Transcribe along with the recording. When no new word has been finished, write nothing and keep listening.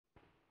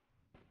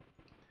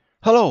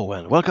Hello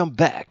and welcome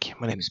back.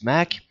 My name is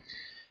Mac,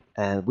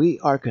 and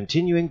we are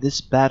continuing this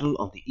battle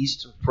on the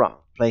Eastern Front,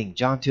 playing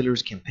John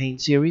Tiller's campaign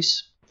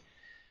series.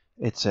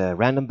 It's a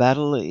random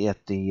battle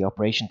at the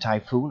Operation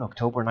Typhoon,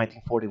 October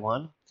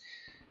 1941,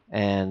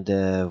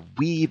 and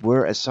we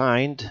were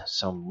assigned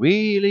some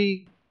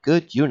really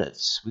good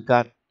units. We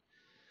got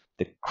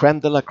the creme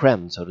de la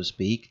creme, so to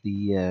speak,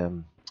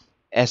 the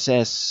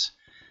SS,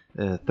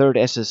 3rd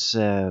SS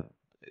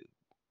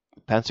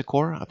Panzer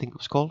Corps, I think it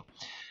was called.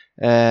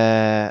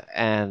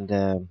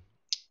 And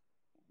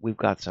we've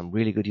got some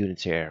really good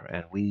units here,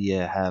 and we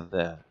have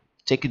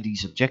taken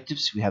these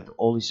objectives. We have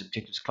all these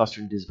objectives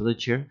clustered in this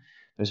village here.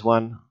 There's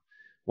one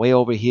way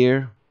over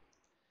here,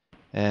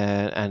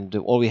 and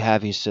all we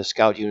have is a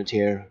scout unit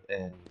here,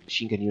 and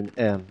machine gun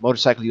unit,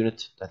 motorcycle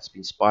unit that's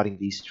been spotting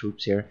these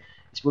troops here.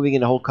 It's moving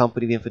in a whole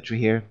company of infantry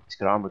here. It's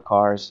got armored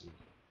cars,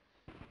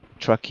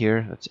 truck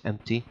here that's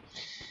empty.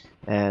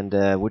 And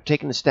we're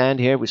taking a stand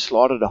here. We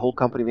slaughtered a whole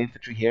company of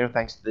infantry here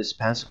thanks to this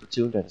panzer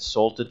platoon that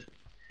assaulted.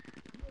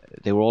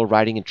 They were all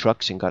riding in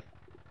trucks and got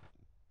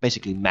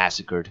basically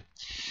massacred.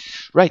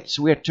 Right,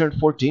 so we're at turn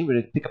 14. We're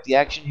going to pick up the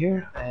action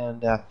here,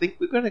 and I think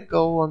we're going to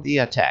go on the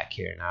attack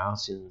here now,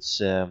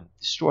 since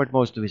destroyed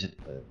most of his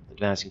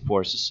advancing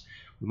forces.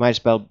 We might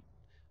as well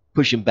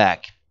push him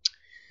back.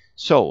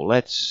 So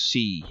let's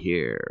see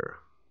here,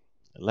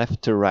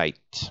 left to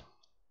right.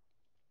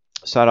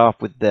 Start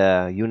off with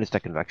the units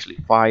that can actually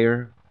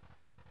fire.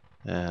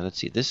 Let's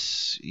see,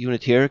 this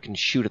unit here can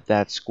shoot at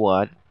that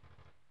squad.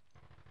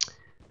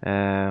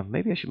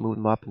 Maybe I should move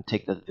them up and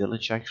take that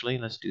village, actually.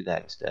 Let's do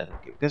that instead.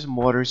 Okay, there's some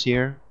mortars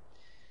here.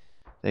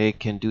 They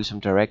can do some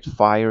direct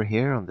fire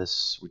here on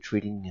this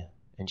retreating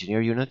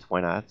engineer unit. Why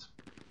not?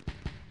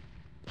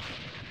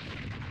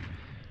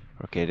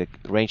 Okay, the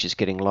range is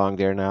getting long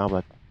there now,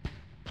 but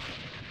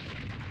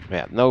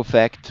yeah, no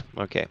effect.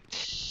 Okay.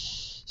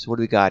 So what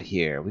do we got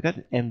here? We got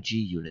an MG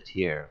unit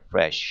here,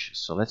 fresh.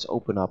 So let's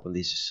open up on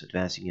this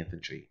advancing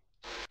infantry.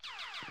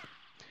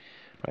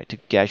 Right,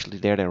 took casualty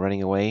there, they're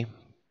running away.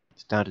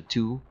 It's down to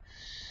 2.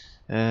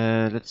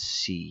 Let's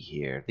see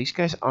here. These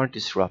guys aren't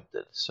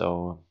disrupted,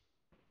 so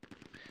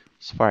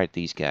let's fire at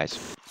these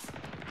guys.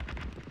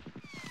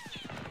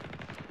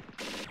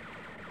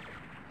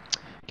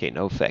 Okay,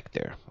 no effect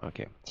there.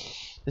 Okay.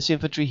 This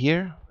infantry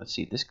here, let's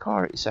see, this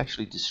car is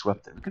actually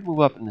disrupted. We can move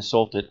up and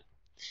assault it.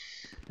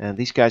 And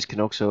these guys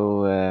can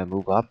also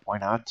move up. Why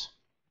not?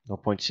 No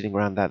point sitting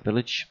around that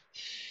village.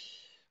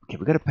 Okay,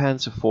 we got a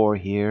Panzer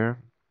IV here.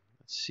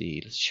 Let's see.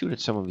 Let's shoot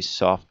at some of these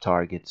soft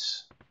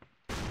targets.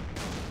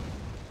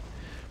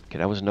 Okay,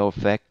 that was no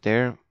effect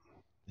there.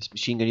 This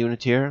machine gun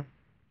unit here.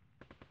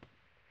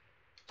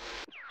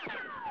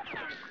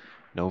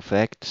 No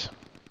effect.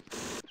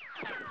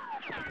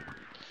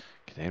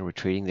 Okay, they're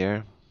retreating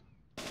there.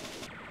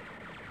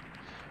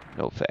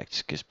 No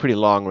effect. It's pretty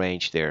long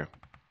range there.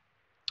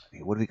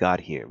 Okay, what do we got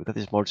here? We got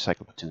this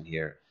motorcycle platoon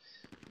here.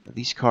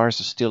 These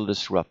cars are still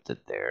disrupted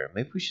there.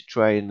 Maybe we should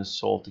try an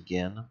assault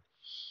again.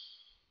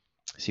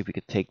 See if we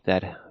could take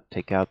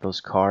out those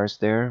cars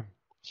there.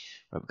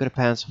 Right, we've got a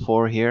Panzer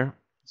IV here.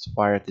 Let's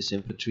fire at this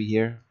infantry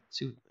here. Let's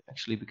see,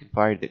 actually we can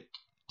fire the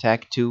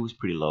attack 2 is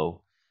pretty low.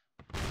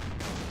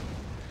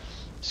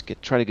 Let's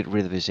try to get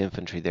rid of his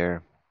infantry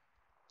there.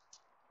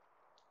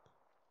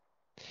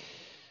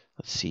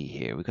 Let's see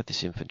here. We got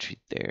this infantry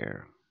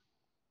there.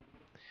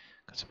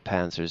 Got some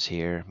panzers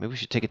here. Maybe we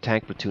should take a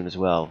tank platoon as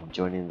well,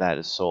 joining that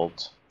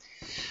assault.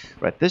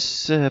 Right,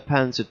 this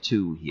Panzer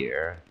II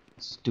here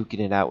is duking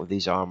it out with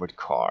these armored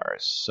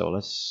cars. So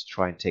let's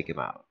try and take him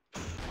out.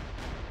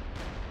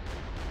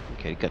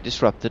 Okay, got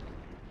disrupted.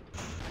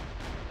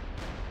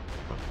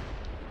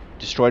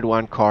 Destroyed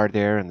one car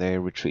there and they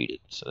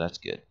retreated, so that's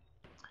good.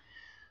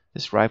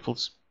 This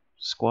rifles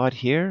squad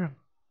here,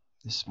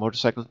 this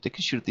motorcycle, they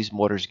can shoot at these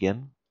mortars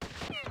again.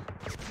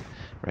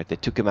 Right, they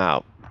took him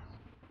out.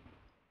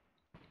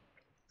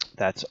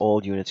 That's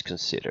all units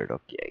considered.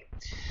 Okay,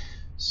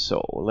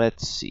 so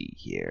let's see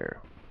here.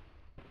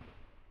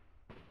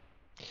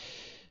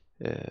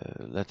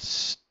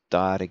 Let's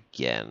start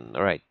again.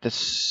 All right,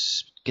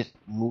 let's get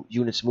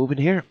units moving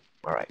here.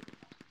 All right.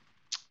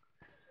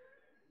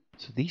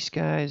 So these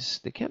guys,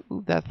 they can't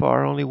move that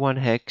far. Only 1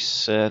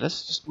 hex.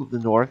 Let's just move the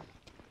north.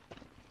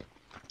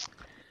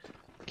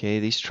 Okay,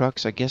 these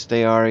trucks, I guess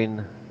they are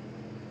in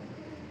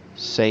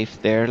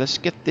safe there. Let's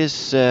get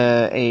this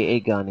AA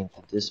gun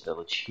into this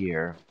village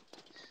here.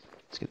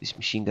 Let's get this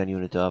machine gun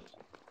unit up.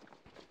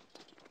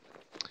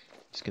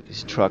 Let's get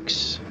these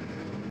trucks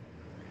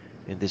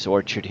in this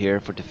orchard here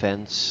for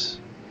defense.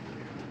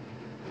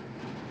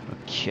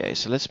 Okay,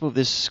 so let's move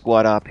this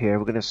squad up here.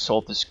 We're gonna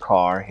assault this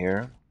car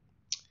here.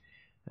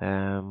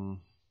 Move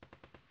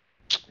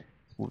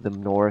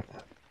them north.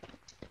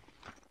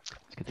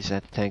 Let's get this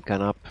anti-tank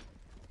gun up.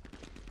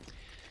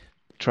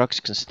 Trucks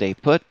can stay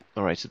put.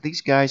 Alright, so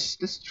these guys,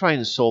 let's try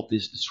and assault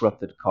this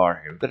disrupted car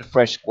here. We've got a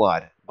fresh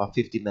squad, about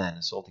 50 men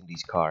assaulting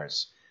these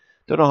cars.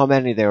 Don't know how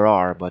many there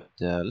are, but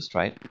let's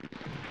try it.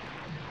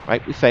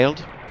 Right, we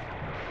failed.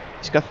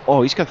 He's got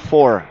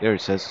 4. There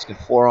it says. He's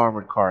got 4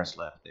 armored cars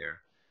left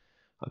there.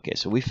 Okay,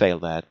 so we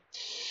failed that.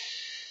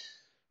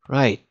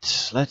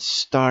 Right, let's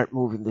start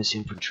moving this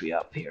infantry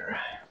up here.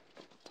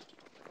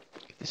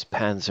 Get this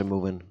panzer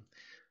moving.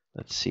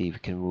 Let's see if we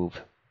can move.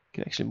 We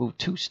can actually move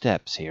 2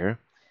 steps here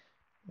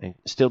and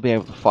still be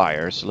able to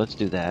fire, so let's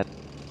do that.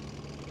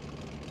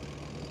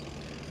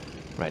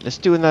 Right, let's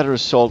do another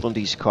assault on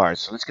these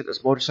cars. So let's get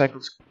those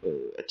motorcycles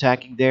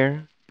attacking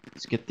there.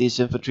 Let's get this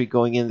infantry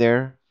going in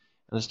there. And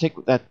let's take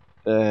that,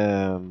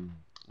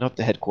 not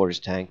the headquarters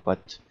tank,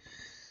 but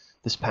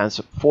this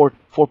Panzer, four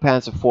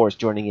Panzer IVs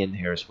joining in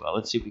here as well.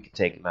 Let's see if we can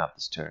take him out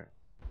this turn.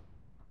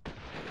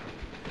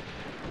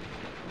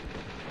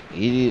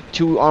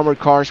 2 armored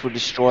cars were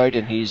destroyed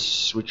and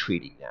he's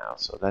retreating now,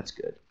 so that's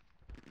good.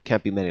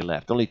 Can't be many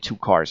left. Only 2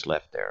 cars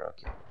left there.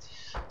 Okay.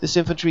 This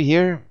infantry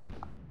here.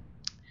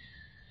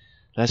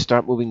 Let's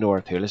start moving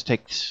north here. Let's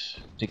take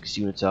these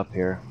units up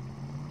here.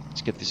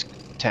 Let's get this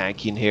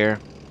tank in here.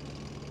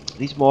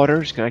 These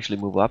mortars can actually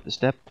move up a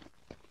step.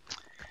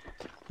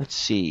 Let's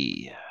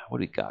see. What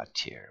do we got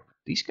here?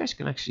 These guys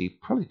can actually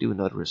probably do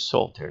another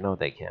assault here. No,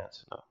 they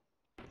can't. No.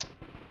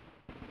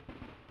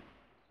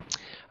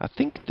 I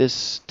think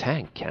this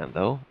tank can,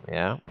 though.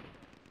 Yeah.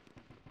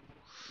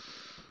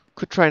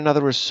 Could try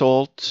another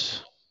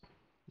assault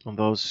on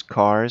those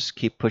cars.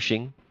 Keep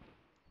pushing.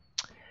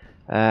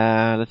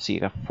 Let's see. I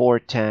got 4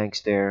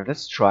 tanks there.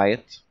 Let's try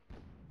it.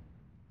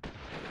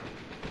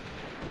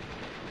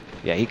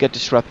 Yeah, he got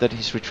disrupted.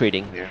 He's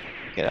retreating here.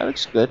 Okay, that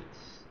looks good.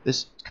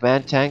 This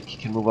command tank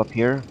can move up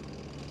here.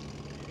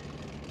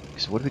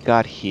 So what do we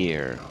got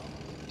here?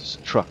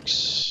 Just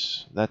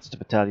trucks. That's the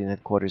battalion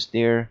headquarters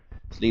there.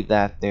 Let's leave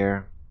that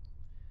there.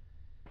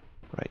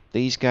 Right,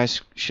 these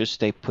guys should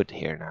stay put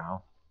here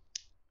now.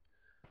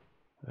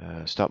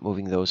 Stop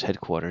moving those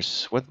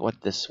headquarters.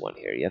 What this one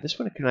here? Yeah, this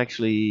one can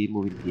actually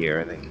move in here,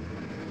 I think.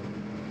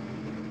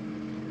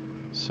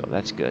 So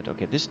that's good.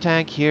 Okay, this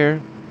tank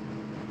here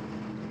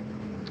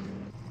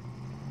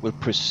will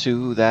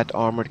pursue that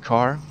armored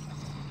car.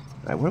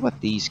 Right, what about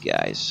these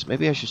guys?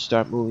 Maybe I should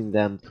start moving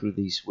them through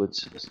these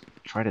woods and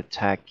try to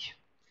attack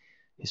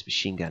his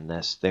machine gun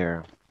nest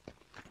there.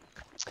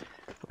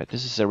 Right,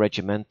 this is a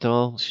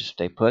regimental. Should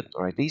stay put.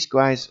 Alright, these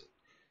guys,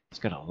 he's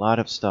got a lot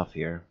of stuff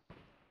here.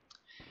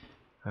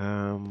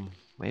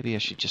 Maybe I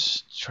should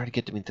just try to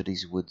get them into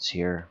these woods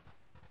here.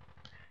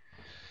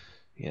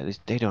 Yeah,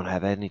 they don't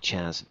have any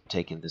chance of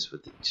taking this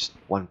with just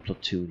 1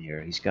 platoon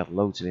here. He's got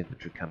loads of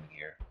infantry coming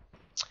here.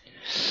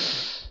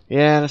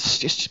 Yeah, let's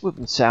just move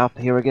them south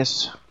here, I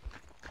guess.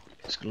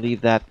 Just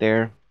leave that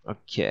there.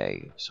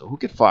 Okay, so who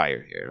can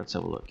fire here? Let's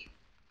have a look.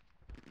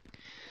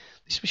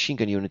 This machine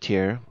gun unit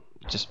here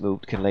just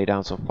moved, can lay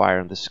down some fire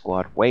on this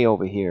squad way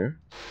over here.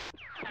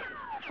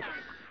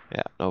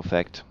 Yeah, no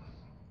effect.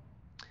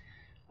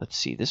 Let's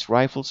see, this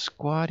rifle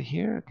squad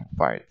here can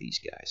fire at these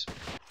guys.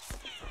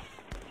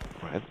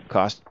 Right,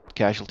 cost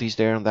casualties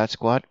there on that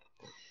squad.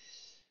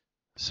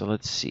 So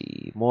let's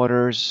see,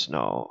 mortars,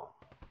 no.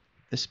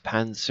 This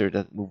panzer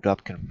that moved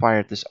up can fire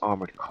at this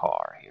armored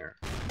car here.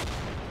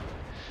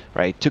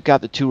 Right, took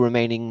out the two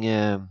remaining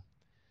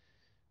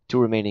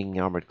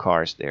armored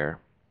cars there.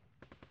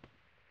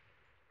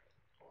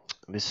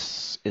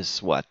 This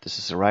is what? This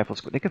is a rifle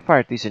squad. They can fire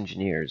at these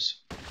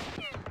engineers.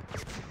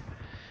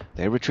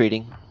 They're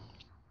retreating.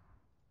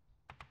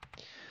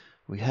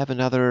 We have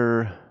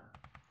another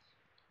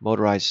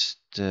motorized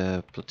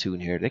platoon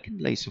here. They can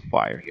lay some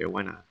fire here.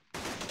 Why not?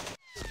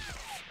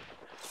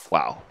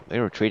 Wow,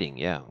 they're retreating.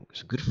 Yeah,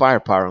 some good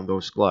firepower on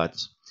those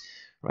squads.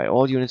 Right,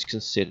 all units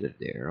considered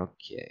there.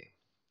 Okay.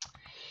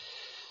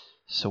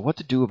 So what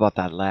to do about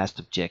that last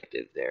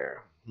objective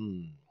there?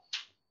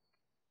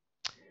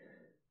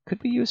 Could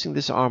be using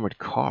this armored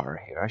car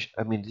here.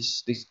 I mean,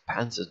 these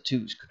Panzer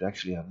IIs could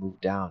actually have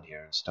moved down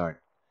here and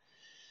start.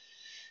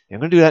 Yeah, I'm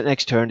going to do that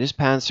next turn. This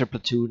Panzer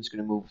platoon is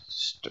going to move,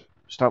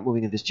 start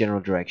moving in this general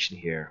direction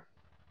here.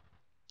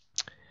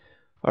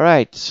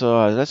 Alright,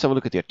 so let's have a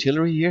look at the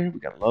artillery here.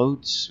 We got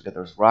loads. We got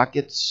those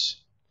rockets.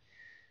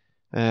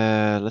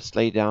 Let's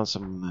lay down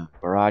some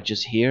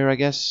barrages here, I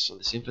guess, on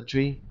this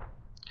infantry.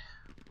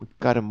 We've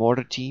got a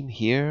mortar team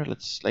here.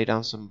 Let's lay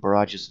down some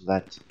barrages on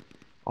that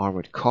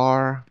armored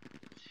car.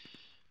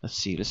 Let's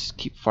see, let's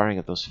keep firing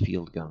at those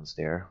field guns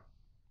there.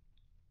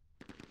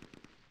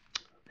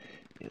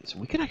 Yeah, so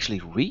we can actually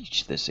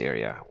reach this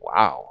area.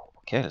 Wow.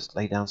 Okay, let's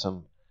lay down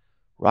some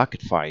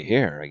rocket fire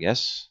here, I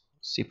guess.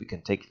 See if we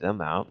can take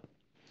them out.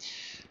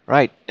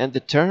 Right, end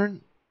the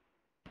turn.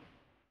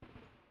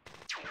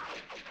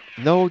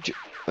 No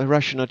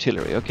Russian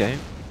artillery, okay.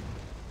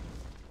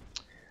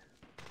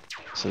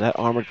 So that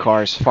armored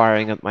car is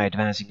firing at my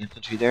advancing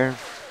infantry there.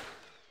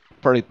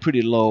 Probably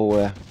pretty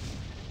low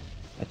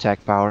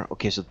attack power.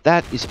 Okay, so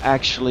that is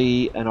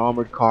actually an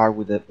armored car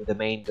with a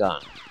main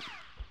gun.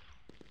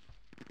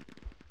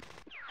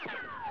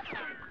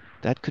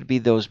 That could be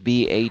those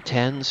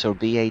BA-10s or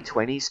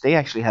BA-20s. They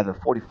actually have a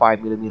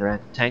 45mm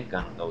anti-tank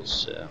gun on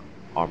those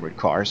armored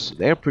cars.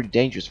 They're pretty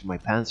dangerous for my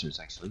panzers,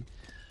 actually.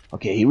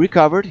 Okay, he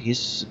recovered.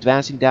 He's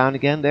advancing down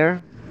again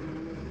there.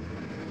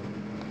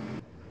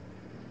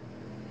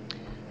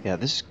 Yeah,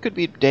 this could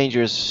be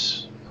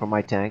dangerous for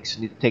my tanks.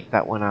 I need to take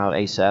that one out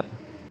ASAP.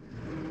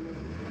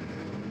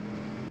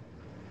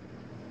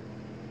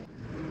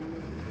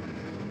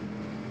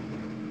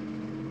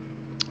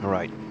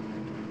 Alright.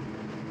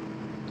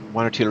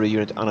 One artillery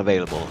unit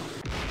unavailable.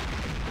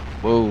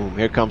 Boom,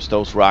 here comes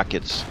those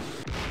rockets.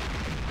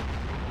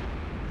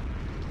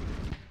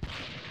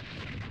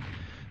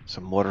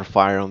 Some mortar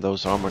fire on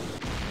those armored.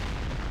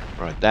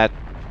 Alright, that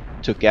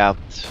took out.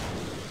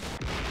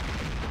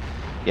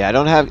 Yeah, I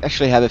don't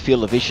actually have a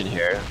field of vision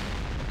here.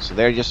 So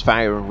they're just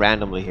firing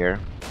randomly here.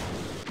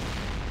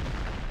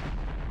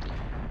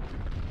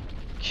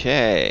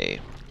 Okay,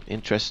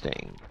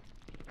 interesting.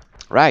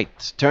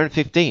 Right, turn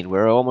 15.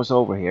 We're almost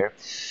over here.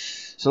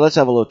 So let's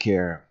have a look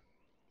here.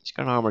 It's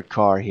got an armored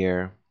car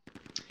here.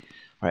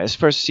 Alright, let's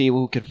first see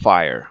who can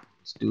fire.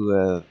 Let's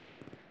do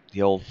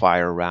the old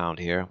fire round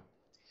here.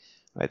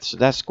 Right, so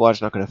that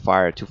squad's not going to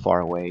fire too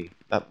far away.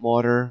 That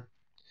mortar,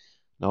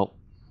 nope.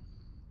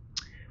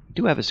 We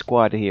do have a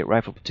squad here,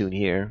 rifle platoon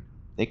here.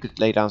 They could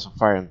lay down some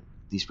fire on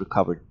these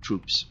recovered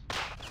troops.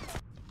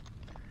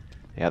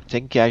 Yeah,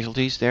 taking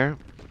casualties there.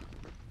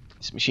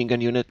 This machine gun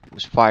unit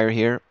was fire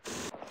here.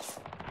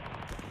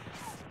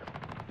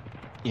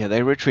 Yeah,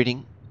 they're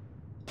retreating.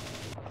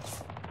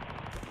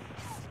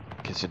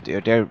 Because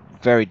they're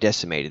very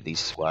decimated, these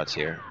squads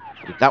here.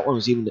 That one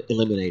was even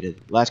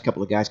eliminated. The last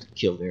couple of guys got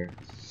killed there.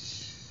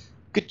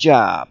 Good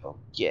job.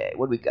 Okay,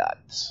 what do we got?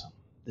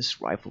 This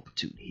rifle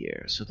platoon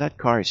here. So that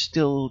car is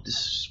still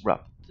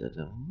disrupted.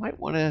 I might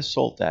want to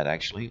assault that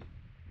actually.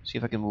 See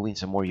if I can move in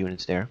some more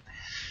units there.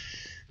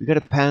 We got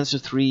a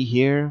Panzer III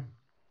here.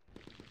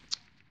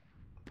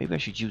 Maybe I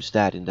should use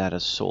that in that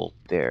assault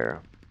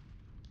there.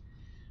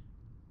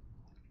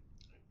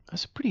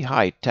 That's a pretty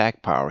high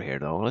attack power here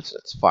though.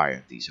 Let's fire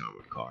at these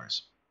armored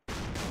cars.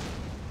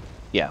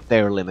 Yeah,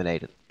 they're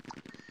eliminated.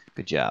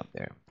 Good job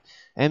there.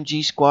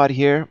 MG squad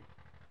here.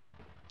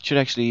 Should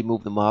actually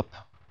move them up.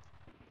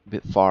 A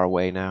bit far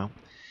away now.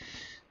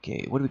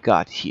 Okay, what do we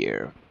got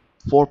here?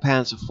 4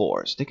 Panzer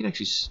IVs. They can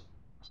actually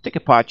take a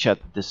pot shot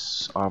at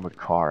this armored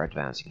car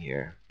advancing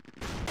here.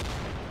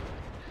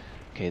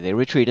 Okay, they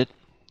retreated.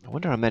 I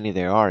wonder how many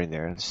there are in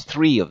there. There's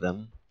 3 of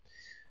them.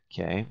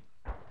 Okay.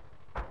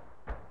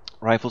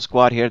 Rifle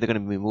squad here. They're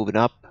going to be moving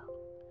up.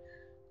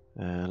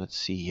 Let's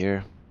see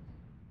here.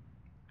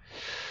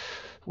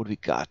 What do we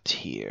got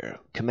here?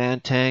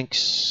 Command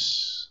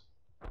tanks.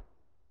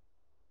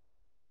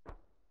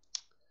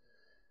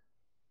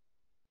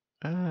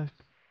 Nah,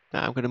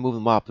 I'm going to move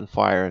them up and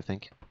fire, I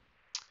think.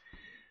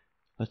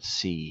 Let's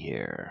see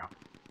here.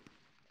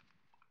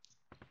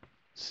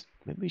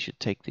 Maybe we should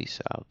take these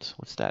out.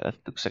 What's that? That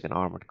looks like an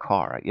armored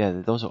car.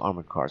 Yeah, those are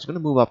armored cars. I'm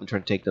going to move up and try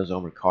to take those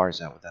armored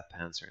cars out with that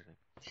Panzer.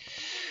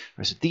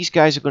 Right, so these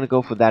guys are going to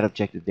go for that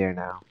objective there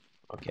now.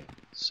 Okay,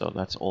 so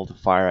that's all the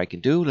fire I can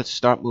do. Let's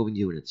start moving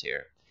units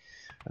here.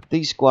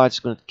 These squads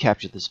are going to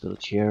capture this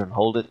village here and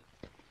hold it.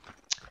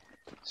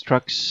 These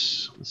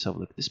trucks. Let's have a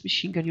look. This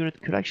machine gun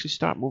unit could actually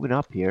start moving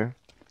up here.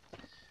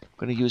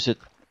 I'm going to use it.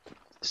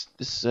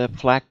 This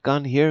flak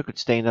gun here could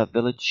stay in that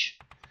village.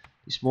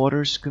 These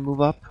mortars can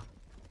move up.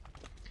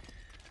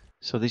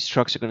 So these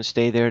trucks are going to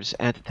stay there. This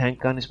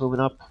anti-tank gun is moving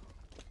up.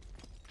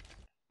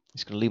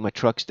 It's going to leave my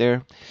trucks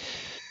there.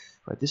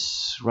 Right,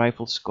 this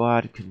rifle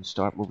squad can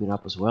start moving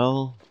up as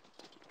well.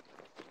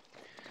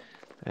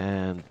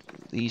 And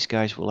these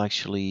guys will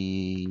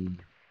actually,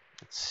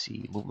 let's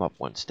see, move them up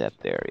one step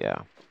there,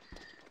 yeah.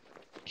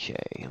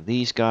 Okay, and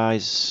these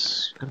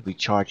guys are going to be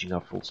charging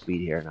up full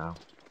speed here now.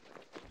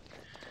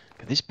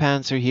 Okay, this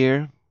Panzer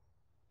here,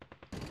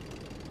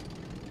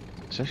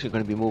 it's actually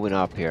going to be moving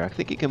up here. I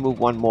think he can move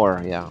one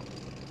more, yeah.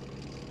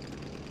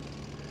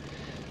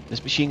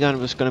 This machine gun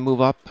was going to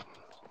move up.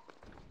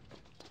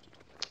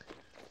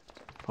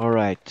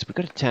 Alright, we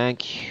got a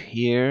tank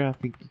here. I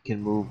think he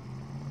can move.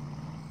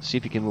 See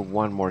if he can move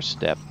one more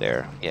step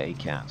there. Yeah, he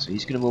can. So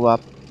he's going to move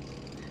up,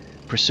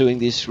 pursuing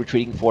these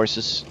retreating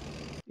forces.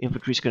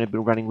 Infantry's going to be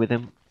running with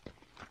him.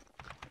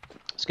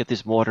 Let's get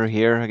this mortar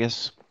here, I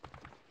guess.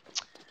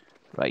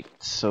 Right,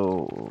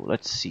 so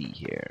let's see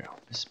here.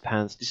 This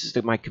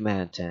is my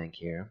command tank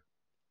here.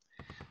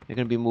 They're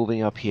going to be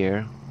moving up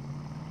here,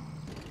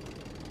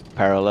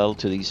 parallel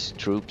to these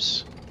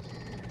troops.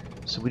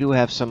 So we do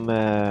have some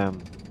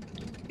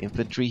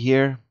infantry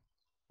here.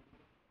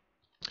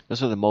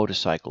 Those are the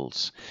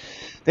motorcycles.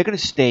 They're going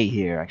to stay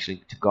here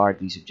actually to guard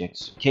these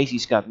objectives in case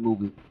he's got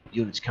moving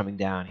units coming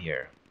down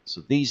here.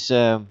 So these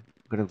are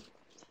going to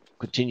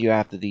continue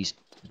after these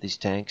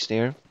tanks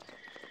there.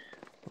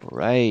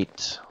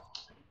 Right.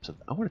 So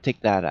I want to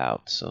take that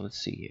out. So let's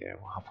see here.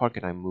 How far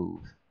can I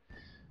move?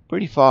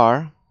 Pretty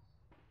far.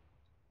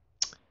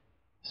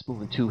 Let's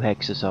move in 2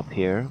 hexes up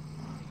here.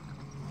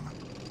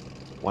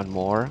 One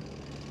more.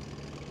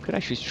 Could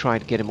actually try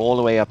to get him all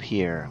the way up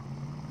here.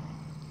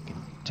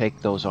 Can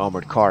take those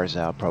armored cars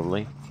out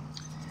probably.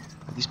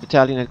 This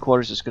battalion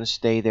headquarters is going to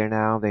stay there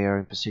now. They are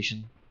in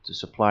position to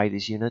supply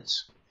these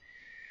units.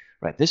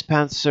 Right, this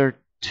Panzer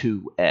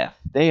IIF.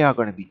 They are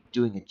going to be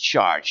doing a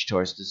charge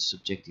towards this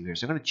objective here.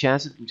 So I'm going to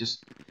chance it and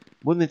just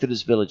move into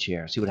this village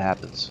here. See what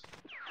happens.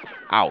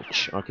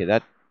 Ouch. Okay,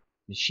 that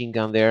machine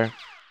gun there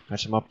got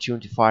some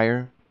opportunity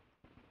fire.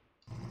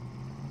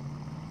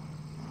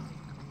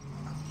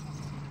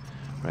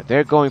 Right,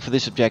 they're going for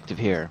this objective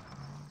here.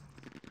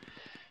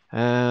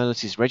 Let's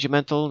see, it's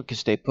regimental, can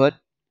stay put.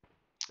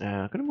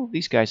 I'm gonna move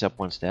these guys up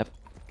one step.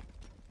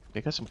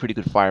 They got some pretty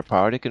good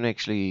firepower. They can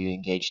actually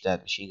engage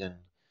that machine gun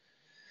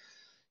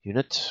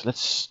unit. Let's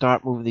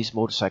start moving these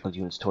motorcycle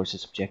units towards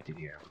this objective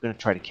here. We're gonna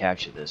try to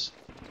capture this.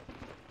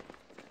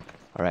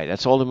 Alright,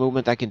 that's all the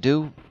movement I can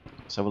do.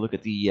 Let's have a look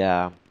at the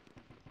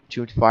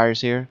opportunity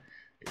fires here.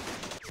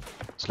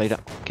 Slate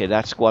up. Okay,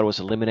 that squad was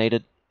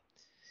eliminated.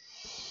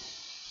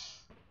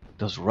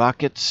 Those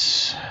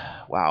rockets.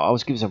 Wow, I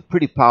was giving some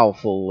pretty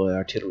powerful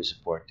artillery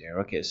support there.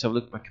 Okay, let's have a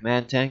look at my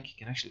command tank. You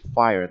can actually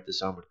fire at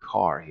this armored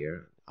car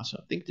here. Also,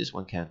 I think this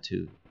one can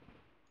too.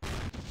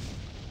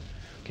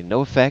 Okay,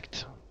 no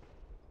effect.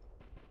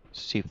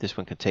 Let's see if this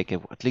one can take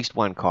at least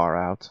one car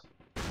out.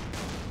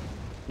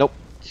 Nope.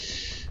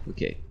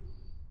 Okay.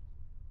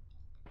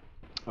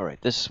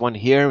 Alright, this one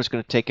here is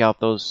going to take out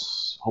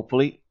those,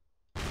 hopefully.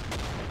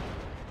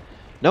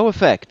 No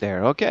effect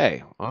there.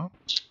 Okay. Well,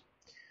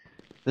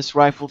 this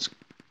rifle's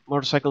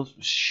motorcycle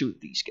shoot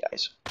these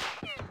guys.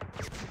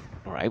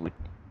 Alright, we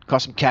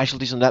caused some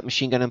casualties on that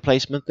machine gun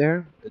emplacement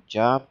there. Good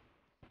job.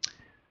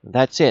 And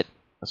that's it.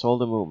 That's all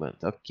the movement.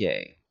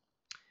 Okay.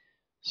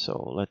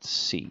 So let's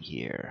see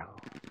here.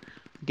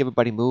 Get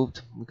everybody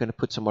moved. We're going to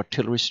put some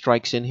artillery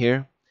strikes in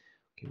here.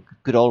 Okay,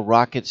 good old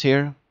rockets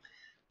here.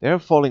 They're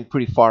falling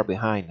pretty far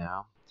behind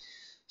now.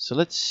 So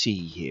let's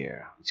see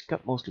here. He's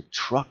got mostly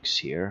trucks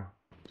here.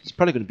 He's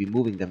probably going to be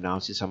moving them now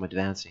since I'm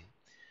advancing.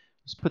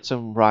 Let's put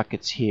some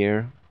rockets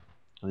here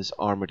on this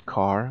armored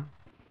car.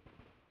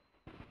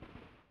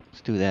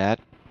 Let's do that.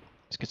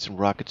 Let's get some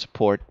rocket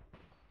support.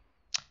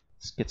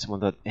 Let's get some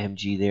of that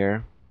MG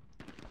there.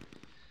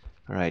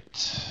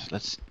 Alright,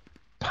 let's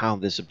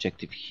pound this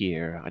objective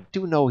here. I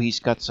do know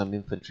he's got some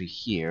infantry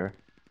here.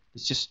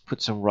 Let's just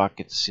put some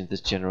rockets in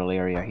this general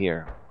area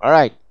here.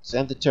 Alright, let's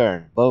end the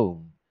turn.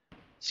 Boom.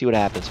 See what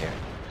happens here.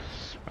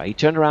 Alright, he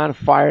turned around and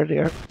fired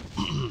there.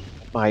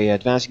 My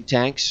advancing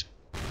tanks.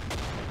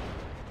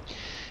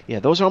 Yeah,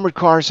 those armored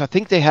cars, I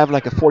think they have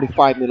like a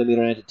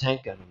 45mm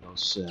anti-tank gun in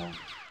those.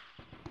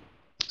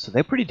 So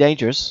they're pretty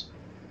dangerous.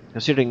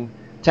 Considering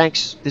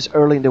tanks this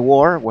early in the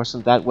war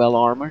wasn't that well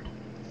armored.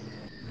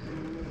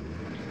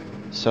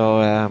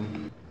 So,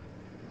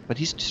 but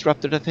he's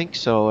disrupted, I think.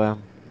 So,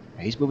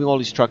 he's moving all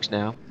these trucks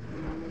now.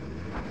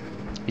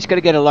 He's gonna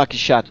get a lucky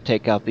shot to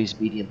take out these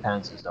medium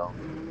panzers, though.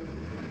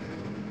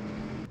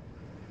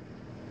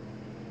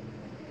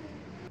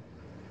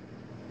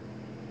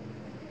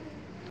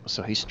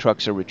 So his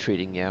trucks are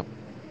retreating, yeah.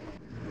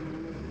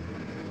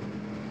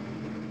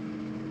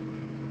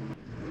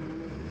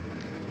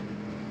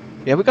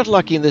 Yeah, we got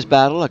lucky in this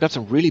battle. I got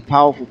some really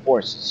powerful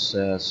forces.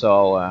 But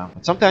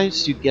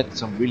sometimes you get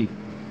some really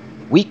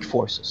weak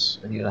forces,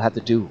 and you have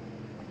to do.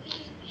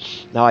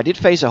 Now, I did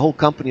face a whole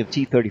company of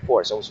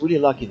T-34s. So I was really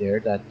lucky there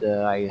that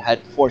I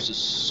had forces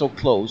so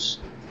close.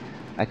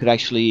 I could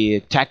actually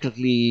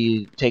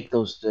tactically take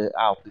those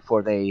out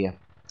before they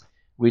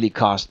really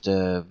caused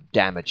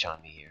damage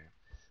on me here.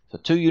 So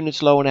 2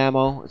 units low on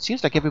ammo. It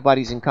seems like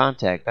everybody's in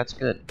contact. That's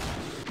good.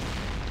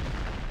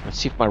 Let's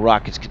see if my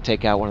rockets can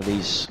take out one of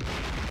these.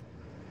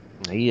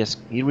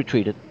 He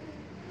retreated.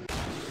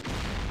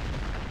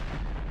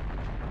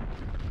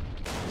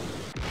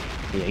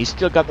 Yeah, he's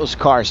still got those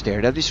cars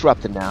there. They're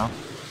disrupted now.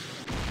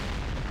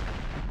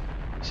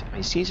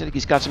 He seems like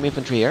he's got some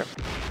infantry here.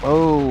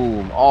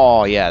 Boom!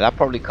 Oh, yeah, that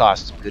probably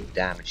caused some good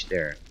damage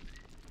there.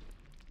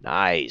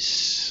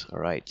 Nice.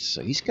 Alright,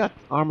 so he's got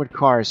armored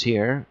cars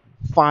here.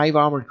 5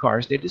 armored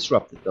cars. They're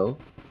disrupted, though.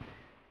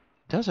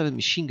 Does have a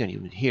machine gun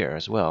unit here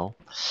as well.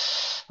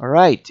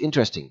 Alright,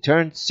 interesting.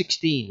 Turn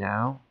 16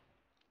 now.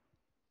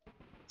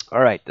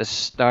 Alright,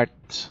 let's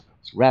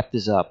wrap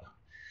this up.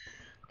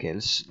 Okay,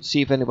 let's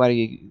see if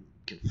anybody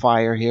can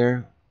fire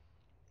here.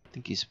 I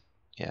think he's...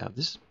 Yeah,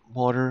 this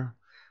mortar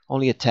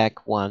only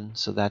attack 1,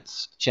 so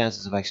that's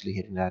chances of actually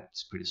hitting that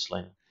is pretty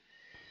slim.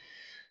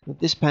 But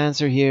this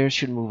panzer here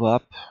should move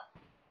up.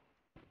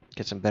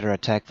 Get some better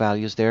attack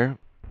values there.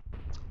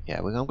 Yeah,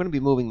 I'm going to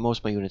be moving most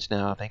of my units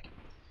now, I think.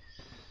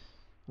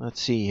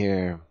 Let's see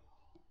here.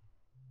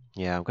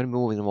 Yeah, I'm going to be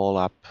moving them all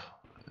up.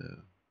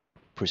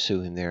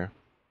 Pursue him there.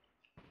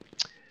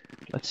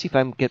 Let's see if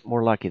I can get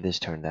more lucky this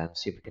turn then.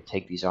 See if we can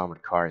take these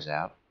armored cars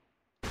out.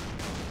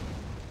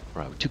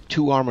 Right, we took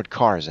 2 armored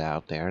cars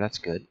out there. That's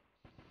good.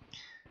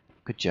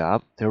 Good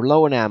job. They're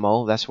low on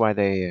ammo. That's why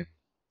they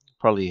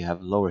probably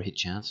have lower hit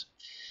chance.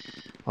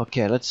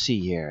 Okay, let's see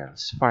here.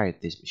 Let's fire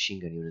at this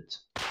machine gun unit.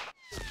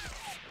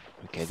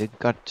 Okay, they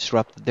got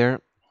disrupted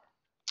there.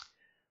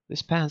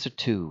 This Panzer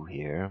II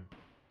here.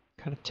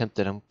 Kind of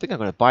tempted. I think I'm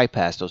going to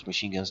bypass those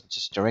machine guns and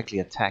just directly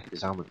attack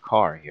this armored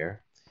car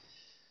here.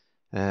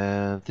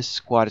 This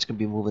squad is going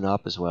to be moving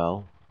up as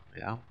well.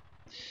 Yeah.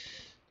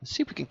 Let's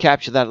see if we can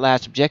capture that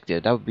last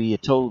objective. That would be a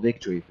total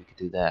victory if we could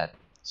do that.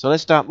 So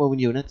let's start moving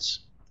units.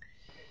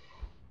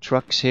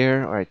 Trucks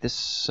here. Alright,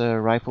 this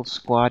rifle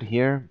squad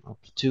here. A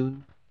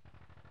platoon.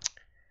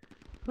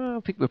 Well, I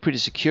think we're pretty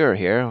secure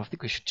here. I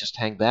think we should just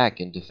hang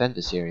back and defend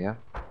this area.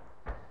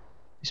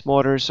 This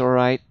mortar's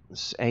alright.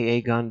 This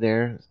AA gun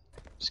there.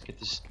 Let's get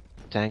this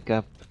tank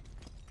up.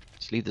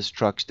 Let's leave these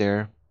trucks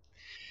there.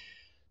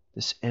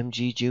 This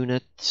MG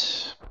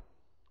unit.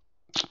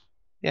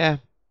 Yeah,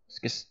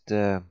 let's just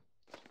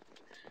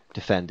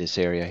defend this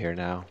area here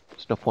now.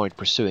 There's no point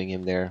pursuing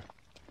him there.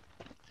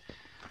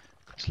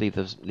 Let's leave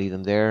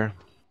them there.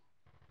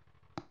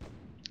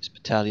 This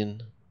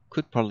battalion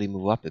could probably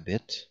move up a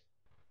bit.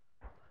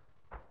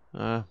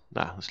 Nah,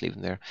 let's leave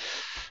them there.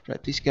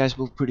 Right, these guys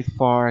move pretty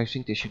far. I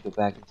think they should go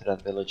back into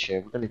that village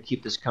here. We're going to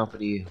keep this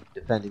company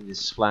defending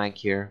this flank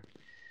here.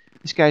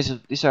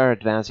 These are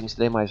advancing,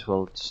 so they might as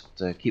well just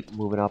keep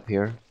moving up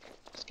here.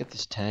 Let's get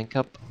this tank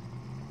up.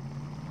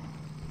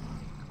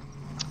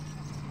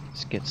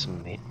 Let's get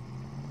some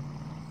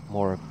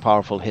more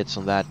powerful hits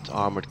on that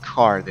armored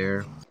car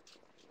there.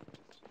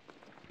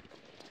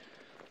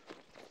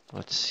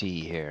 Let's see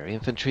here.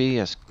 Infantry,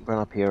 let's run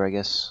up here, I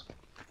guess.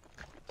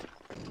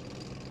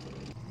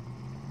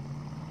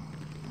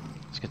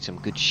 Let's get some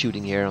good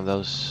shooting here on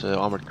those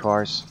armored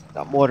cars.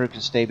 That mortar can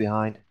stay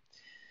behind.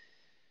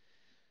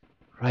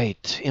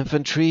 Right,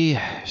 infantry,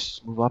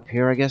 let's move up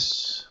here, I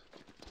guess.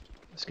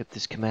 Let's get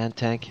this command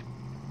tank.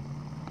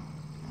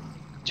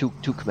 Two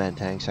command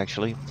tanks,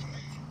 actually.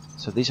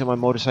 So these are my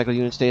motorcycle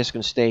units. They're just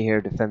going to stay here,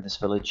 defend this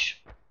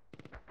village.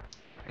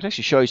 I can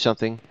actually show you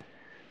something.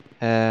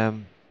 If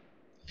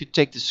you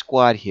take the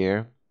squad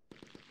here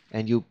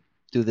and you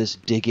do this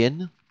dig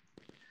in,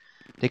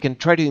 they can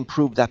try to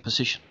improve that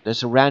position.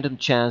 There's a random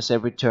chance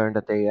every turn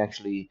that they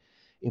actually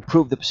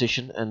improve the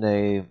position, and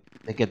they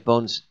get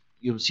bonus.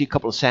 You'll see a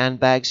couple of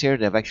sandbags here.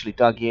 They've actually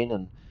dug in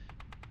and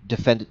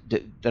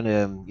done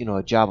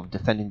a job of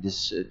defending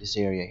this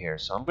area here.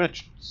 So I'm going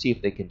to see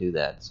if they can do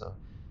that. So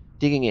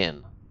digging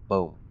in,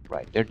 boom.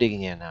 Right, they're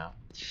digging in now.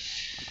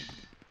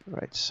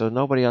 Right, so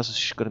nobody else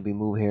is going to be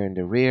moved here in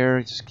the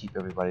rear. Just keep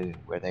everybody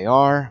where they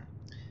are.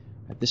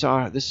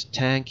 This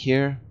tank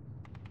here,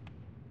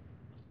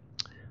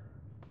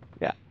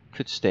 yeah,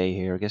 could stay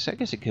here. I guess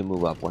it can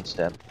move up one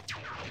step.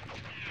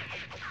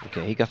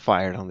 Okay, he got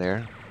fired on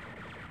there,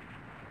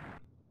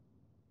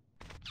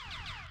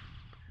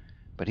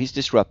 but he's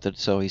disrupted,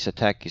 so his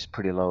attack is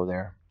pretty low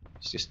there.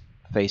 Let's just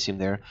face him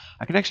there.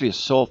 I can actually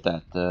assault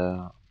that.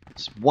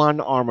 It's one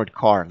armored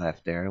car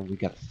left there, and we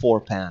got 4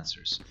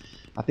 panzers.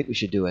 I think we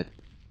should do it.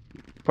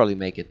 Probably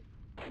make it.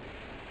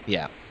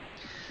 Yeah.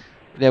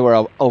 They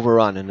were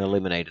overrun and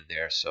eliminated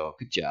there, so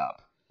good job.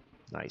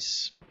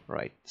 Nice.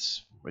 Right.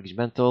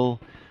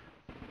 Regimental.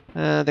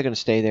 They're going to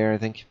stay there, I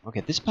think.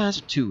 Okay, this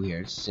Panzer II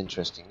here, this is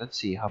interesting. Let's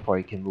see how far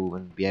he can move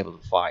and be able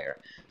to fire.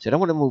 So I don't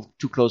want to move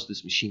too close to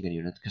this machine gun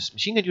unit, because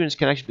machine gun units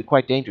can actually be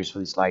quite dangerous for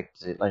these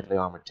lightly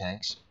armored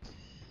tanks.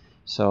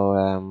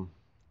 So,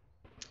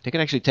 they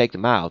can actually take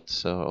them out,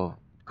 so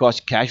cause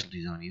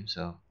casualties on you.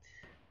 So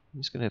I'm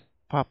just going to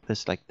pop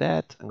this like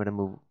that. I'm going to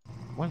move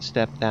one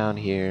step down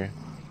here.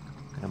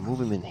 I'm going to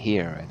move him in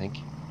here, I think.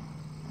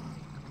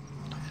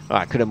 Oh,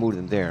 I could have moved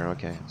him there.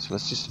 Okay, so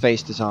let's just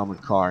face this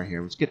armored car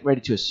here. Let's get ready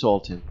to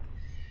assault him.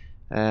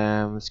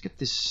 Let's get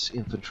this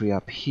infantry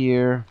up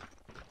here.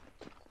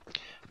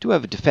 I do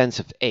have a defense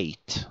of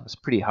 8. That's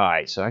pretty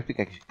high, so I think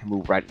I can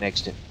move right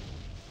next to him.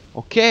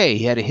 Okay,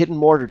 he had a hidden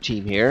mortar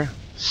team here.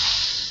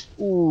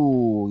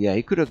 Ooh, yeah,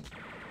 he could have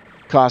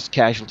caused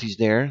casualties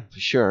there, for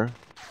sure.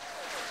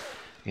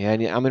 Yeah,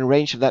 and I'm in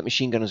range of that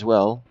machine gun as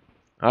well.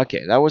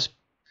 Okay, that was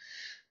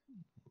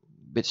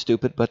a bit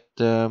stupid, but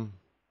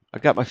I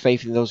got my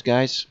faith in those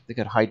guys. They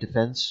got high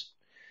defense.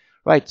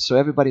 Right, so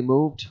everybody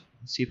moved.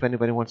 Let's see if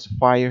anybody wants to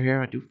fire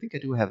here. I think I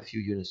do have a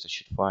few units that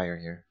should fire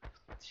here.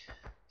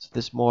 So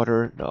this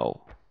mortar,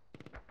 no.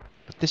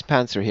 But this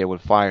panzer here will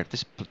fire.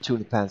 This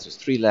platoon of panzers,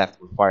 3 left,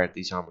 will fire at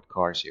these armored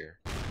cars here.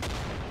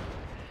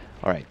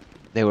 Alright,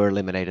 they were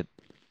eliminated,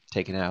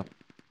 taken out.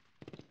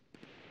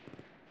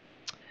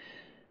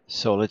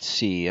 So let's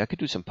see, I could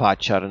do some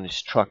pot shot on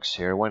these trucks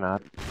here, why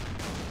not?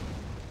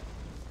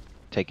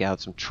 Take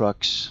out some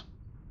trucks.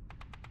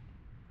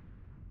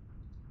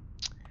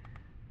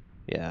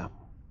 Yeah.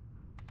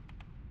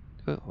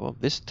 Well,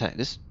 these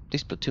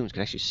platoons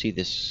can actually see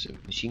this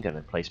machine gun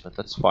emplacement.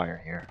 Let's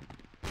fire here.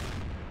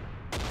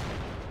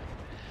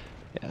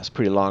 Yeah, it's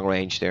pretty long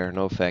range there,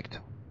 no effect.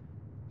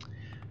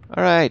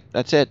 Alright,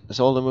 that's it.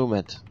 That's all the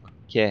movement.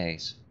 Okay,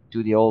 so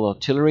do the old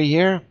artillery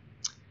here.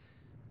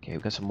 Okay,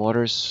 we've got some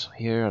mortars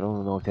here. I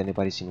don't know if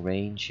anybody's in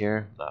range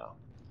here. No.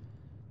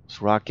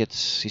 It's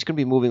rockets. He's going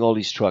to be moving all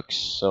these trucks.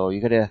 So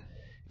you gotta,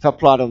 if I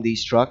plot on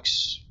these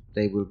trucks,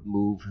 they will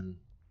move. And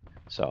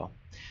so,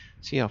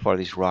 see how far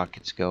these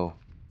rockets go.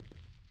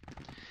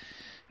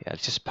 Yeah,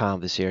 let's just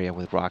pound this area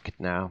with rocket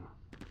now.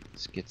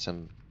 Let's get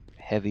some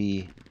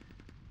heavy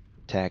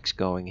attacks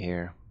going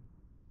here.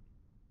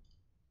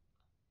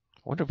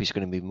 I wonder if he's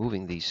going to be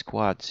moving these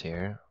squads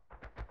here.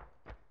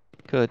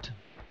 Could.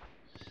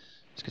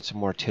 Let's get some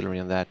more artillery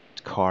on that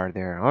car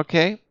there.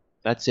 Okay,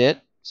 that's it.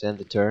 Send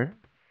the turn.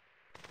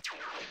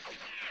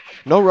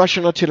 No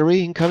Russian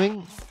artillery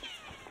incoming.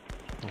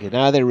 Okay,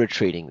 now they're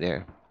retreating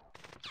there.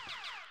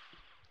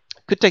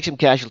 Could take some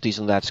casualties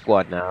on that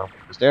squad now,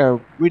 because they're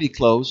really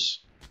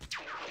close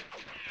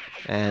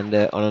and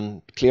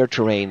on clear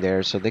terrain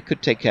there, so they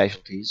could take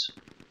casualties.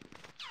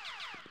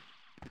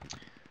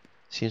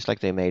 Seems like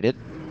they made it.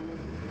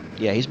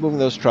 Yeah, he's moving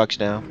those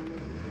trucks now.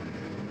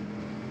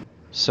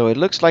 So it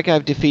looks like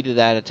I've defeated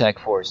that attack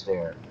force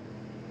there.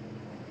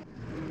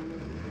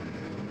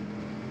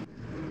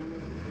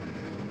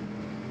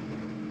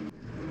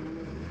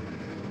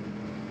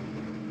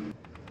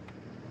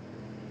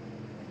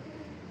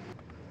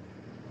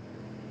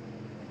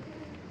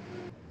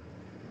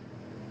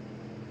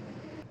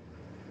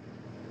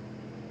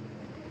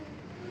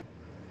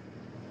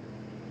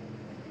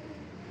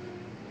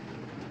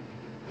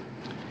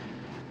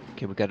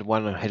 Okay, we got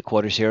one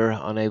headquarters here,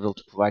 unable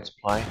to provide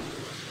supply.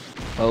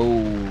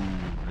 Oh,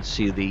 let's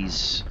see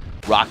these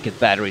rocket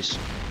batteries.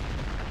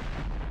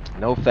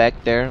 No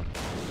effect there.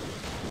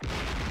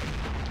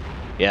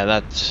 Yeah,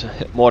 that's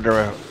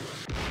mortar.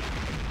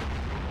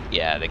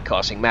 Yeah, they're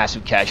causing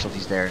massive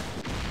casualties there.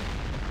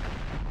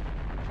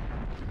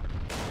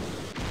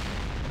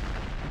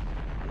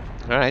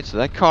 Alright, so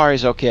that car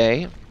is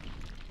okay.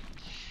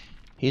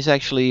 He's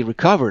actually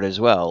recovered as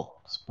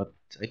well. But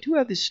I do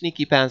have this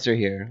sneaky Panzer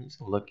here. Let's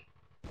look.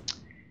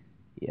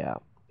 Yeah,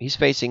 he's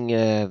facing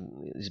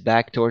his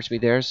back towards me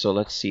there, so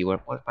let's see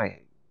what if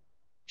I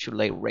should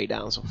lay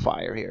down some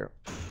fire here.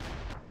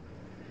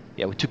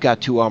 Yeah, we took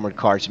out 2 armored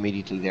cars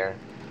immediately there.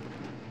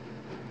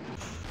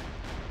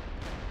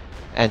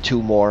 And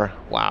 2 more.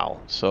 Wow.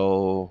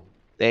 So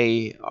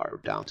they are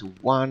down to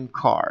 1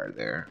 car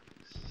there.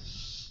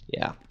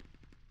 Yeah.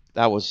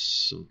 That was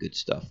some good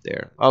stuff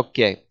there.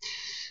 Okay.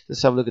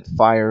 Let's have a look at the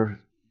fire.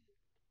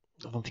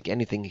 I don't think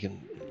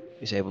anything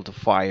is able to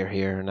fire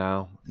here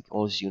now. I think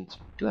all these units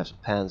do have some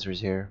panzers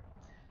here.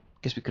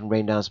 Guess we can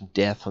rain down some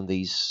death on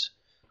these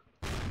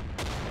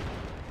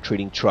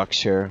treating trucks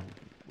here.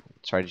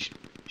 Try to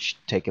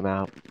take them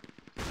out.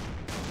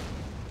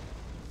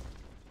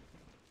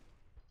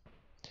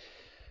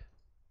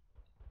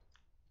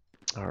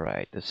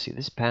 Alright, let's see.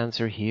 This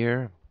panzer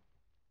here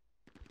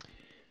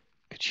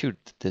could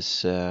shoot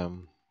this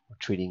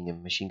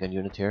retreating machine gun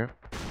unit here.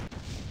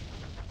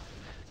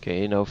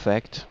 Okay, no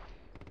effect.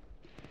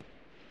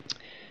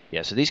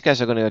 Yeah, so these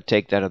guys are going to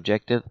take that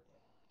objective.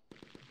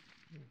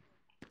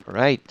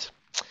 Alright.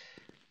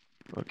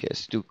 Okay,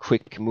 let's do a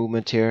quick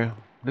movement here.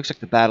 Looks like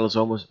the battle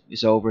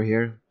is over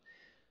here.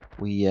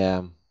 We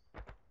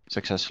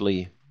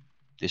successfully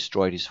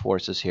destroyed his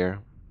forces here.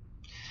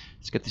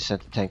 Let's get the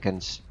center tank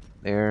guns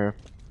there.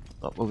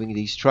 Not moving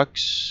these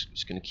trucks.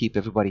 Just going to keep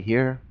everybody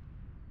here.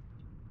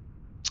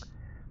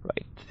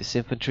 Right, this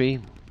infantry.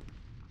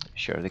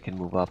 Sure, they can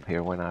move up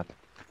here. Why not?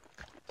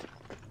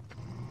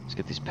 Let's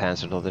get these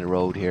panzers on the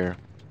road here.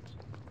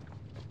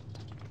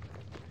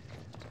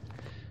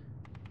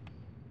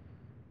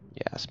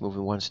 Yeah, let's move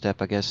in 1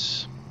 step, I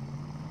guess.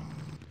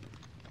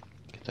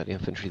 Get that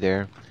infantry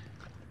there.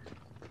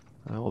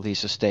 All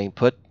these are staying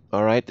put.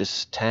 Alright,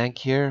 this tank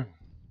here.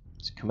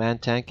 It's a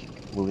command tank.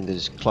 Moving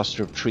this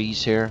cluster of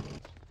trees here.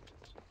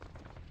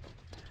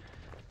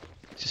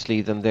 Just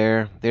leave them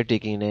there. They're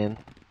digging in.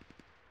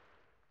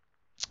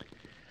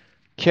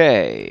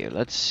 Okay,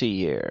 let's see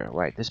here.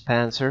 Right, this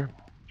panzer.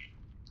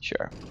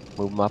 Sure,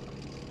 move them up.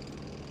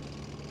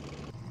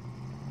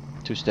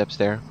 2 steps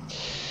there.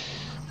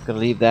 Gonna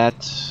leave that.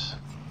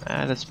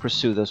 Let's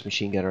pursue those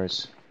machine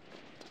gunners.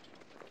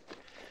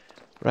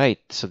 Right,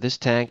 so this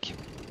tank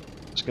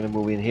is gonna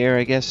move in here,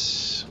 I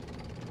guess.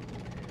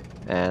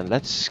 And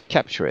let's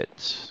capture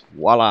it.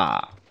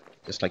 Voila!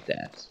 Just like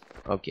that.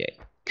 Okay,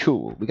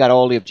 cool. We got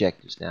all the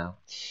objectives now.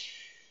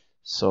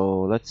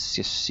 So let's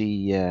just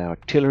see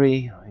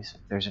artillery. If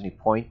there's any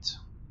point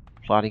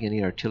plotting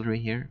any artillery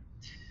here.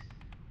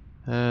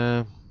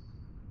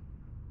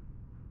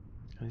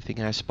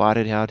 Anything I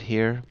spotted out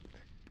here?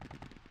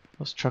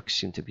 Those trucks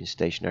seem to be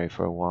stationary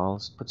for a while.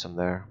 Let's put some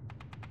there.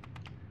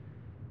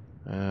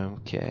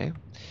 Okay.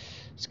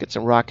 Let's get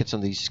some rockets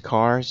on these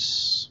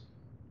cars.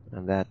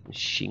 And that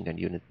machine gun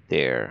unit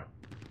there.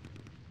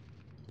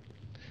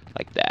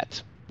 Like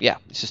that. Yeah,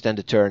 let's just end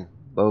the turn.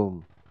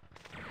 Boom.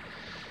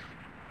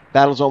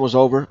 Battle's almost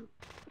over.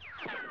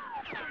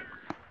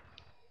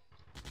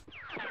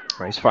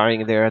 Right, he's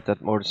firing there at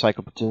that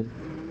motorcycle platoon.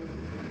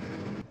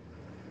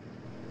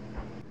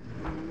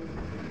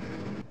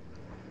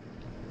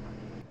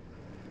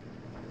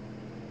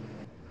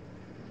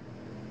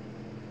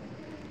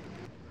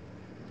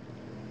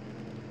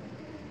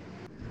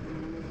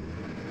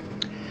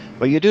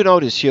 But you do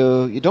notice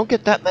you don't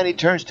get that many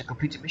turns to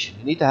complete the mission.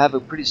 You need to have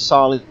a pretty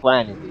solid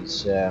plan in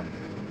these,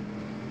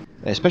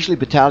 especially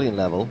battalion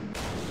level.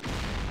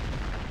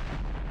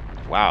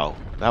 Wow,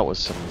 that was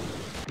some.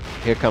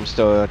 Here comes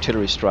the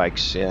artillery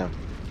strikes. Yeah.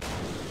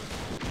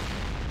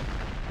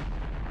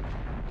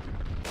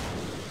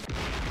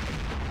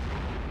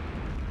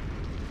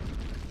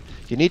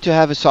 You need to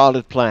have a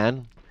solid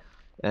plan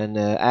and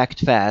act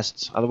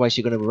fast. Otherwise,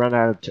 you're going to run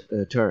out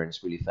of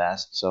turns really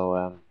fast.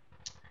 So.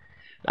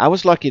 I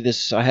was lucky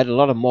I had a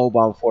lot of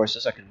mobile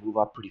forces. I can move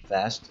up pretty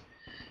fast.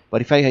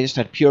 But if I just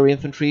had pure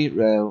infantry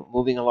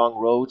moving along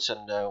roads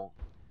and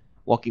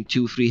walking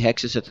 2-3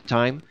 hexes at a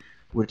time,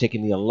 it would have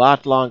taken me a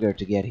lot longer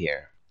to get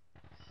here.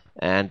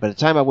 And by the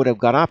time I would have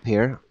got up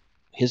here,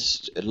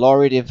 his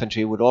lorried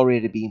infantry would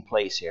already be in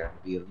place here. It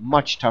would be a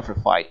much tougher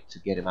fight to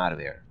get him out of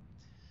here.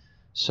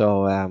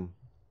 So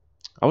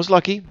I was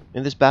lucky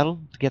in this battle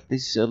to get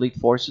these elite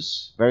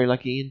forces. Very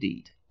lucky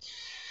indeed.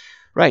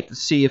 Right,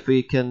 let's see if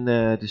we can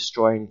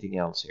destroy anything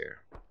else here.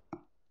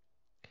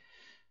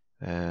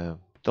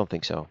 Don't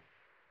think so.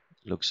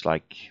 Looks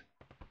like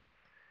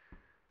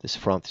this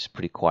front is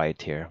pretty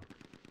quiet here.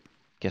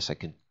 Guess I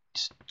can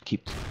just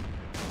keep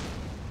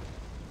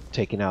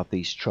taking out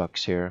these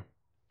trucks here.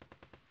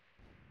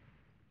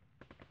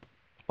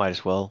 Might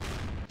as well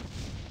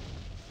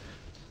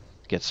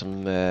get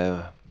some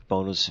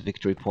bonus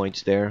victory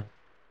points there.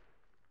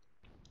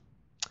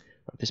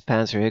 This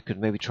panzer here could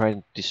maybe try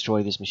and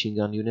destroy this machine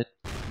gun unit.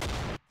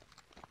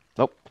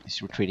 Nope,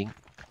 he's retreating.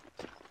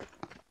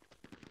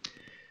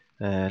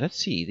 Let's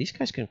see, these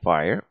guys can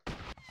fire.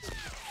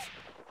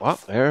 Well,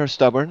 they're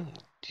stubborn.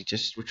 He's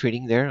just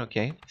retreating there,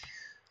 okay.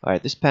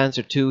 Alright, this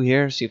Panzer II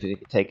here, see if they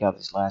can take out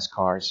these last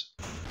cars.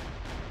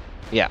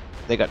 Yeah,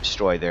 they got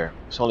destroyed there.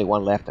 There's only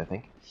one left, I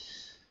think.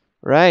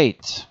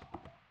 Right.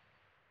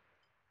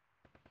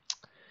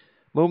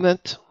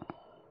 Movement.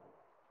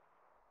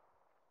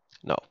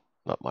 No,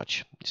 not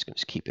much. I'm just going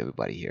to keep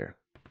everybody here.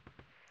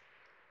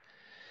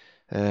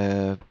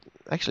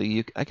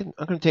 Actually, I'm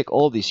going to take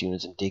all these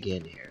units and dig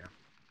in here.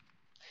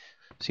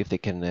 See if they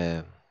can...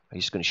 I'm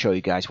just going to show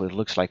you guys what it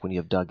looks like when you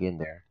have dug in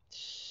there.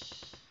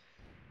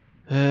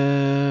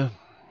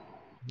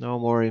 No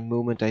more in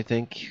movement, I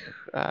think.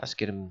 Let's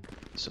get him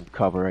some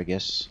cover, I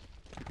guess.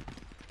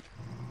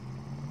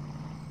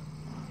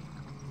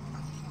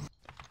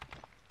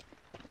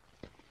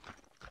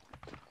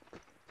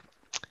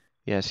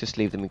 Yeah, let's just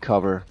leave them in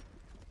cover.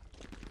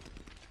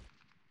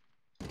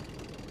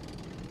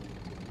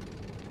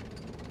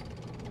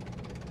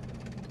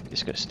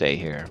 Just gonna stay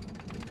here.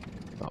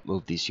 Not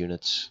move these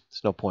units.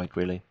 There's no point,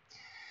 really.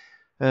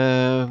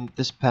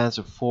 This Panzer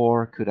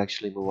IV could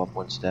actually move up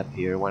one step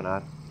here. Why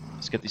not?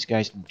 Let's get these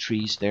guys in the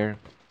trees there.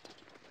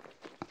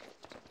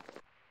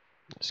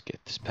 Let's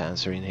get this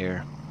Panzer in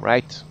here.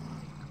 Right.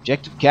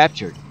 Objective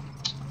captured.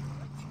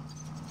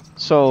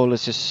 So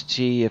let's just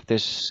see if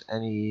there's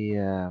any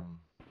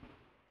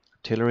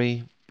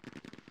artillery.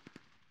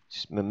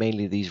 Just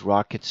mainly these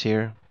rockets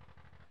here.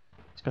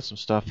 It's got some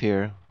stuff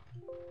here.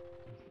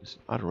 It's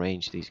out of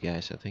range, these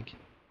guys, I think.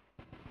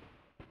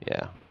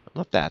 Yeah,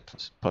 not that.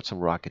 Let's put some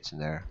rockets in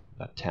there.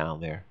 That town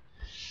there.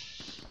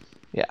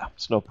 Yeah,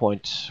 it's no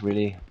point,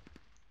 really.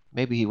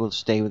 Maybe he will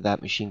stay with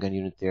that machine gun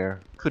unit there.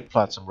 Could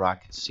plot some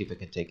rockets, see if I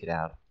can take it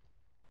out.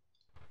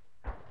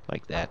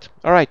 Like that.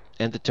 Alright,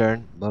 end the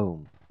turn.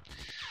 Boom.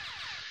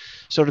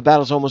 So the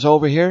battle's almost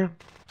over here.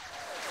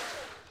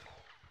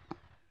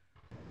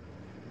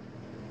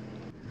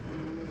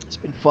 It's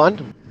been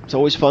fun. It's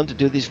always fun to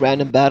do these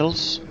random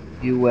battles.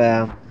 You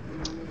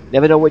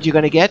never know what you're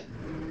gonna get.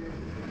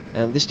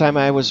 And this time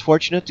I was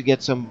fortunate to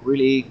get some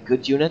really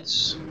good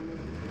units.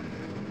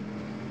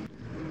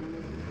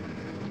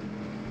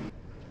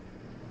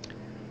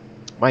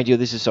 Mind you,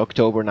 this is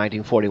October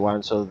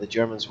 1941, so the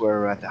Germans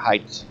were at the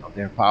height of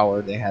their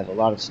power. They had a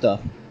lot of stuff.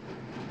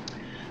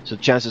 So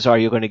chances are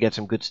you're going to get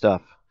some good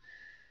stuff.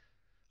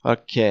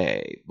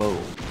 Okay,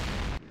 boom.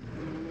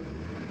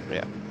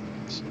 Yeah,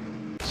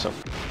 some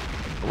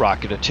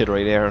rocket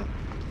artillery there.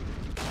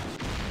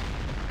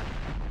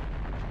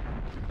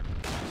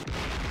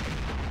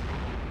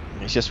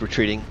 He's just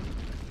retreating.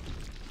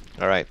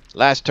 Alright,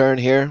 last turn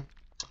here.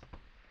 I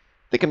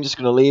think I'm just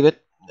going to leave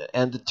it.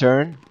 End the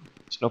turn.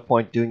 There's no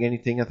point doing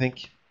anything, I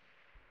think.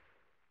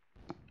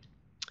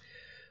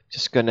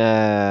 Just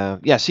gonna...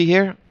 Yeah, see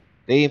here?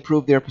 They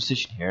improved their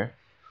position here.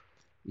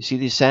 You see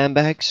these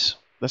sandbags?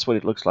 That's what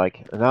it looks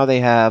like. And now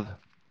they have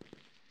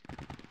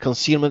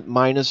concealment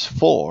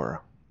 -4.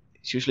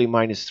 It's usually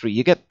 -3.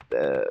 You get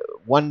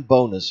 1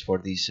 bonus for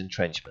these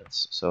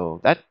entrenchments.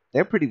 So that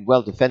they're pretty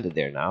well defended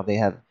there now. They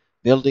have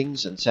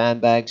buildings and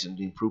sandbags and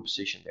improved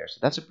position there. So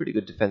that's a pretty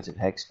good defensive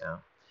hex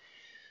now.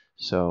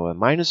 So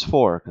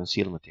 -4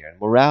 concealment here. And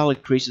morale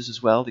increases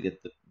as well to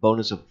get the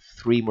bonus of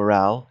 3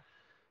 morale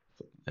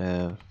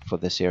for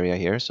this area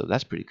here. So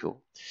that's pretty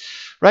cool.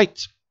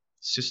 Right.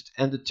 Let's just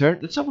end the turn.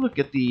 Let's have a look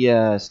at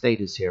the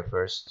status here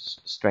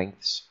first.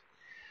 Strengths.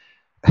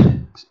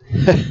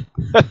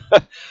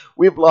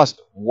 We've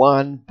lost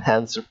 1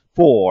 Panzer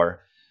IV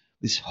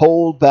this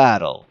whole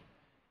battle.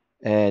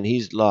 And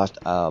he's lost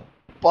a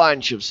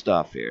bunch of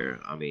stuff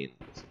here. I mean,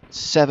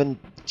 7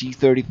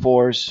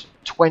 T-34s,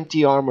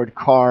 20 armored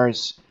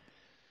cars,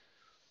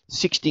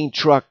 16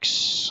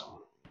 trucks,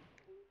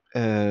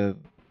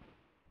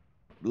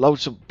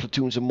 loads of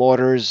platoons of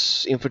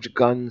mortars, infantry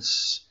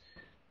guns,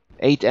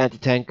 8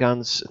 anti-tank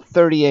guns,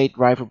 38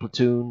 rifle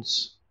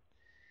platoons,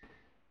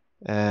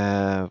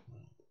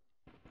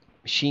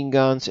 machine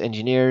guns,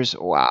 engineers.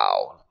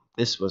 Wow,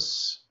 this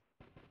was...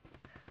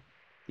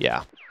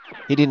 Yeah,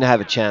 he didn't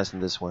have a chance in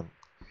this one.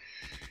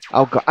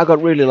 I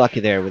got really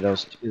lucky there with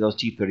those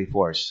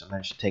T-34s. I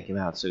managed to take him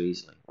out so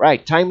easily.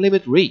 Right, time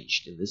limit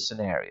reached in this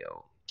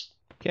scenario.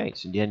 Okay,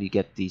 so in the end you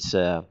get these.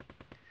 I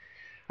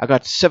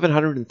got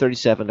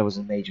 737. That was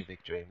a major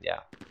victory.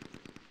 Yeah,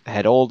 I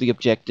had all the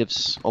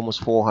objectives,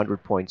 almost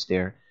 400 points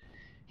there.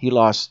 He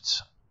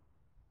lost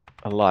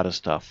a lot of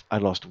stuff. I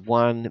lost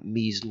one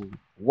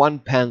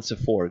Panzer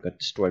IV got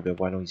destroyed by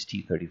one of his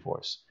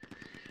T-34s.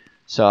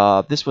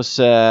 So this was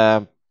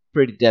a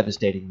pretty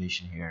devastating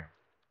mission here.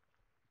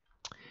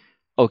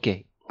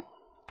 Okay,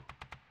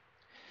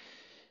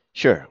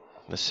 sure,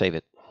 let's save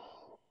it.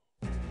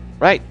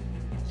 Right,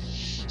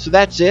 so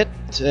that's it.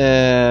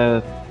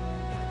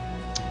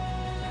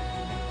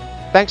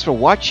 Thanks for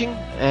watching,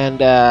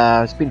 and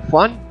it's been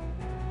fun.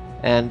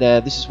 And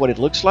this is what it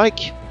looks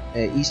like,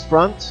 East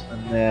Front.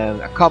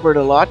 And I covered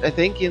a lot, I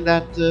think, in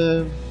that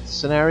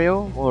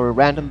scenario or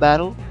random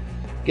battle.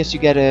 Guess you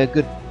get a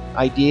good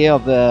idea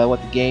of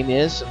what the game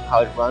is, and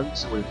how it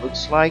runs, and what it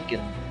looks like,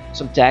 and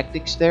some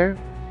tactics there.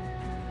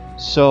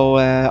 So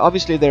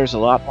obviously there's a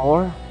lot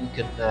more.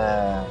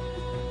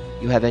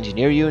 You have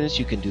engineer units.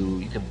 You can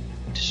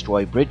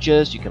destroy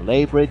bridges. You can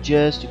lay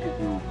bridges. You can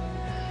do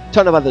a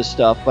ton of other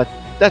stuff, but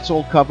that's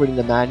all covered in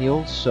the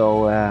manual.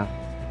 So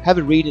have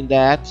a read in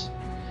that,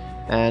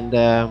 and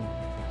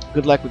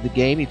good luck with the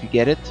game if you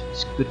get it.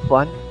 It's good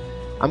fun.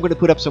 I'm going to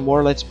put up some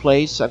more Let's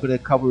Plays. I'm going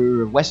to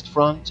cover West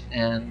Front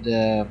and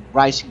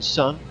Rising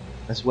Sun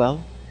as well.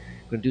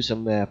 I'm going to do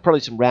some probably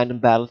some random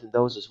battles in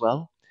those as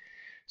well.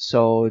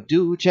 So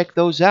do check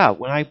those out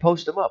when I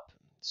post them up.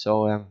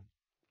 So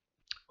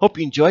hope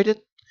you enjoyed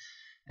it,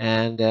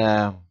 and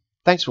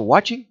thanks for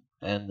watching,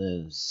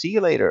 and see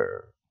you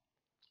later.